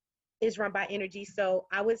is run by energy. So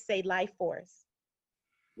I would say life force.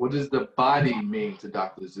 What does the body mean to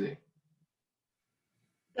Dr. Z?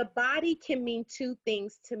 The body can mean 2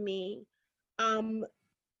 things to me.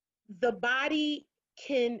 The body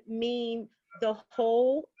can mean the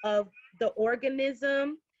whole of the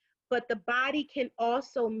organism, but the body can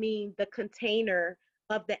also mean the container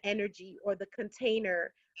of the energy or the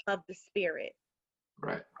container of the spirit.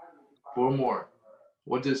 Right. 4 more.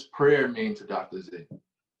 What does prayer mean to Dr. Z?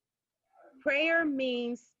 Prayer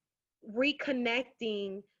means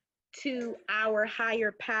reconnecting to our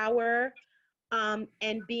higher power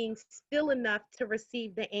and being still enough to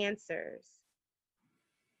receive the answers.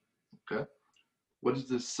 Okay. What does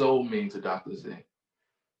the soul mean to Dr. Z?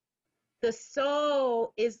 The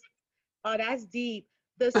soul is, oh, that's deep.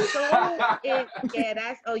 The soul is, yeah,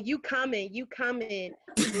 that's, oh, you coming. He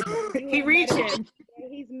reaching.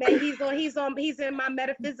 He's in my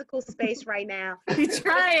metaphysical space right now. He's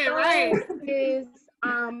trying, right? Is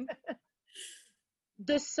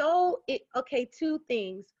the soul, okay, 2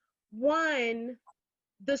 things. One,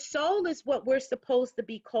 the soul is what we're supposed to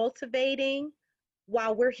be cultivating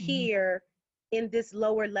while we're here in this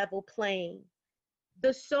lower level plane.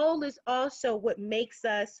 The soul is also what makes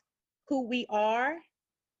us who we are.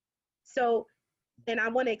 So, and I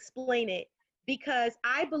want to explain it because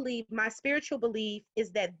I believe, my spiritual belief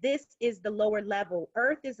is that this is the lower level.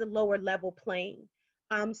 Earth is a lower level plane.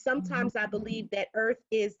 Sometimes I believe that Earth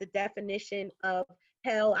is the definition of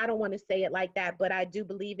hell. I don't want to say it like that, but I do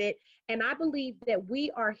believe it. And I believe that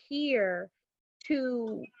we are here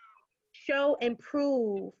to show and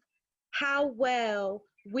prove how well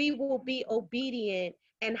we will be obedient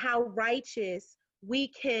and how righteous we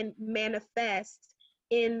can manifest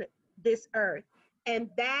in this earth. And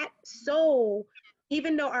that soul,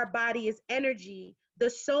 even though our body is energy, the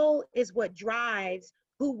soul is what drives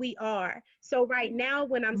who we are. So right now,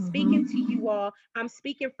 when I'm speaking to you all, I'm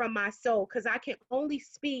speaking from my soul, because I can only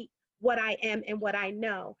speak what I am and what I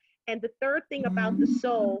know. And the third thing about the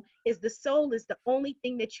soul is the only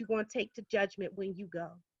thing that you're going to take to judgment when you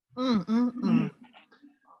go. The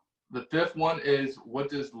fifth one is,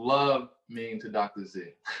 what does love mean to Dr. Z?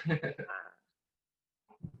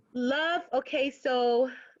 Love, okay, so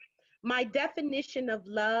my definition of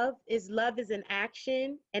love is an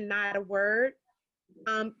action and not a word.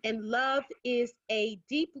 And love is a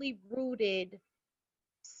deeply rooted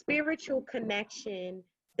spiritual connection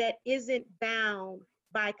that isn't bound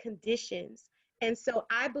by conditions. And so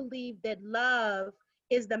I believe that love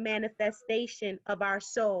is the manifestation of our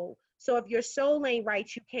soul. So if your soul ain't right,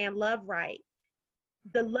 you can't love right.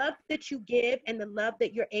 The love that you give and the love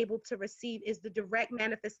that you're able to receive is the direct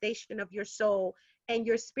manifestation of your soul and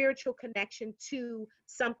your spiritual connection to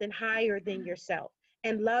something higher than yourself.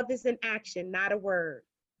 And love is an action, not a word.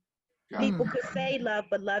 People could say love,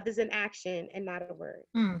 but love is an action and not a word.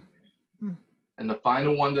 And the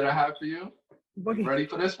final one that I have for you, you ready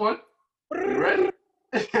for this one? You ready?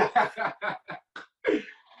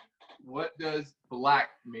 What does black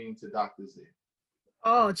mean to Dr. Z?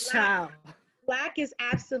 Oh, child. Black is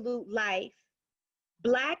absolute life.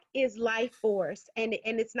 Black is life force. And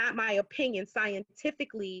it's not my opinion.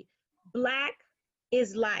 Scientifically, black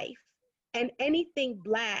is life. And anything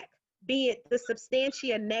black, be it the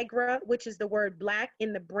substantia nigra, which is the word black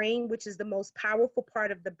in the brain, which is the most powerful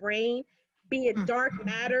part of the brain, be it dark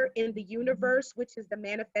matter in the universe, which is the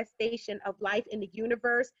manifestation of life in the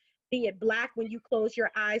universe, be it black when you close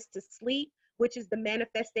your eyes to sleep, which is the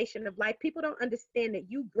manifestation of life. People don't understand that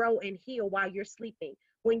you grow and heal while you're sleeping.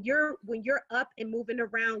 When you're up and moving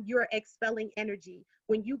around, you're expelling energy.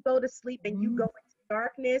 When you go to sleep and you go into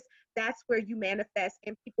darkness, that's where you manifest.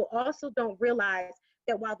 And people also don't realize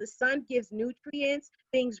that while the sun gives nutrients,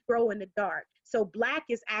 things grow in the dark. So black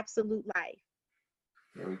is absolute life.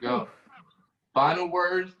 There we go. Final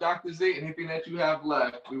words, Dr. Z, anything that you have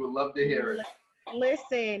left, we would love to hear it.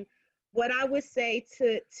 Listen, what I would say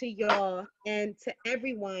to y'all and to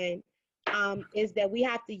everyone is that we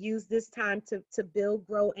have to use this time to build,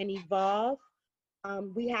 grow, and evolve.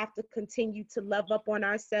 We have to continue to love up on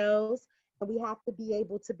ourselves, and we have to be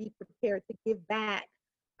able to be prepared to give back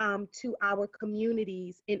to our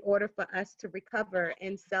communities in order for us to recover.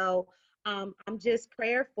 And so I'm just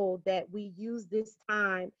prayerful that we use this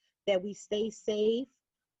time, that we stay safe,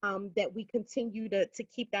 that we continue to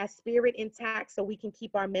keep that spirit intact so we can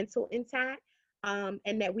keep our mental intact,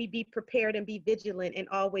 and that we be prepared and be vigilant and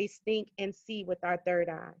always think and see with our third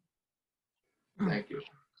eye. Thank you.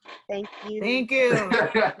 Thank you. Thank you.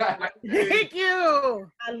 Thank you.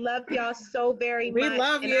 I love y'all so very much. We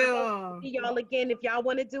love and you. I hope to see y'all again. If y'all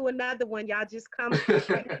want to do another one, y'all just come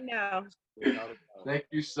let me know. Thank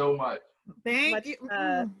you so much. Thank you.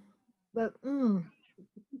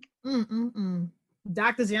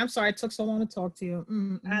 Dr. Z, I'm sorry it took so long to talk to you.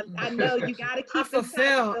 I know you got to keep in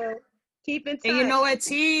touch. Keep in touch. And you know what,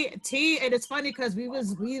 T, and it's funny because we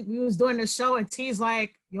was doing the show and T's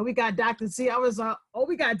like, yo, we got Dr. Z. I was like, oh,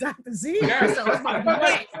 we got Dr. Z. Yeah. So I was like,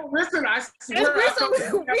 listen, I swear.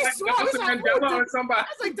 I was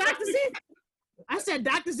like, Dr. Z. I said,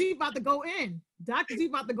 Dr. Z about to go in. Dr. Z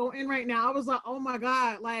about to go in right now. I was like, oh my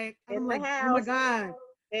God. Like, I'm like, oh my God.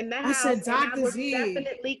 In the house. I said, Dr. I will Z.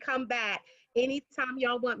 definitely come back. Anytime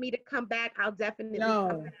y'all want me to come back, I'll definitely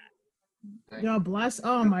come back. Y'all bless.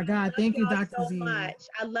 Oh my God. Thank you, Dr. so Z. much.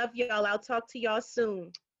 I love y'all. I'll talk to y'all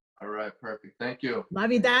soon. All right, perfect. Thank you.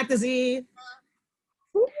 Love you, Dr. Z.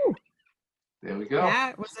 Woo. There we go.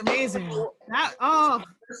 That was amazing.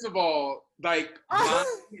 First of all, like,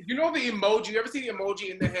 you know the emoji? You ever see the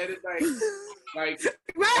emoji in the head? It's like right. That's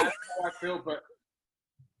how I feel, but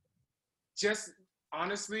just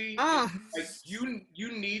honestly, like you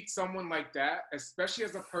need someone like that, especially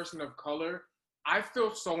as a person of color. I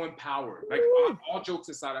feel so empowered. Like, all jokes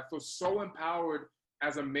aside, I feel so empowered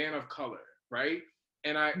as a man of color, right?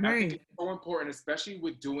 And I think it's so important, especially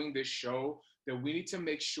with doing this show, that we need to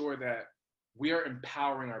make sure that we are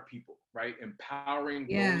empowering our people, right? Empowering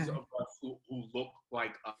those of us who look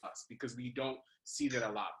like us, because we don't see that a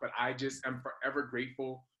lot. But I just am forever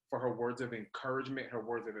grateful for her words of encouragement, her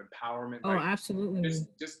words of empowerment. Oh, like, absolutely.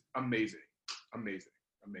 Just amazing.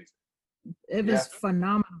 It was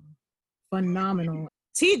phenomenal.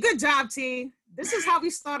 T, good job, T. This is how we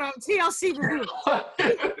start off TLC review.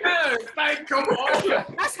 Like, come on.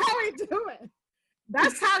 That's how we do it.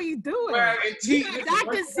 That's how you do it. Well, and T,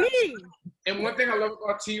 Dr. Z. And one thing I love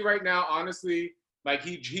about T right now, honestly, like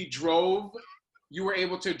he drove. You were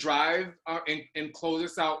able to drive and close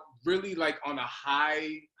us out really like on a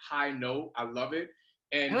high note. I love it.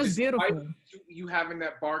 And that was beautiful. You having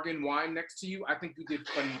that bargain wine next to you, I think you did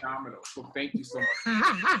phenomenal. So thank you so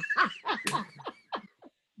much.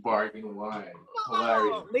 Bargain wine.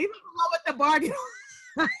 Oh, leave him alone with the bargain.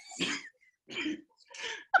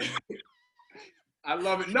 I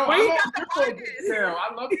love it. No, I love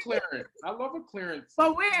clearance. I love a clearance.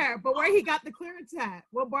 But where he got the clearance at?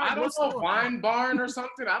 What bar? I don't know, Wine Barn or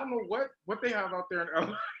something. I don't know what they have out there in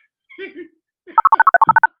LA.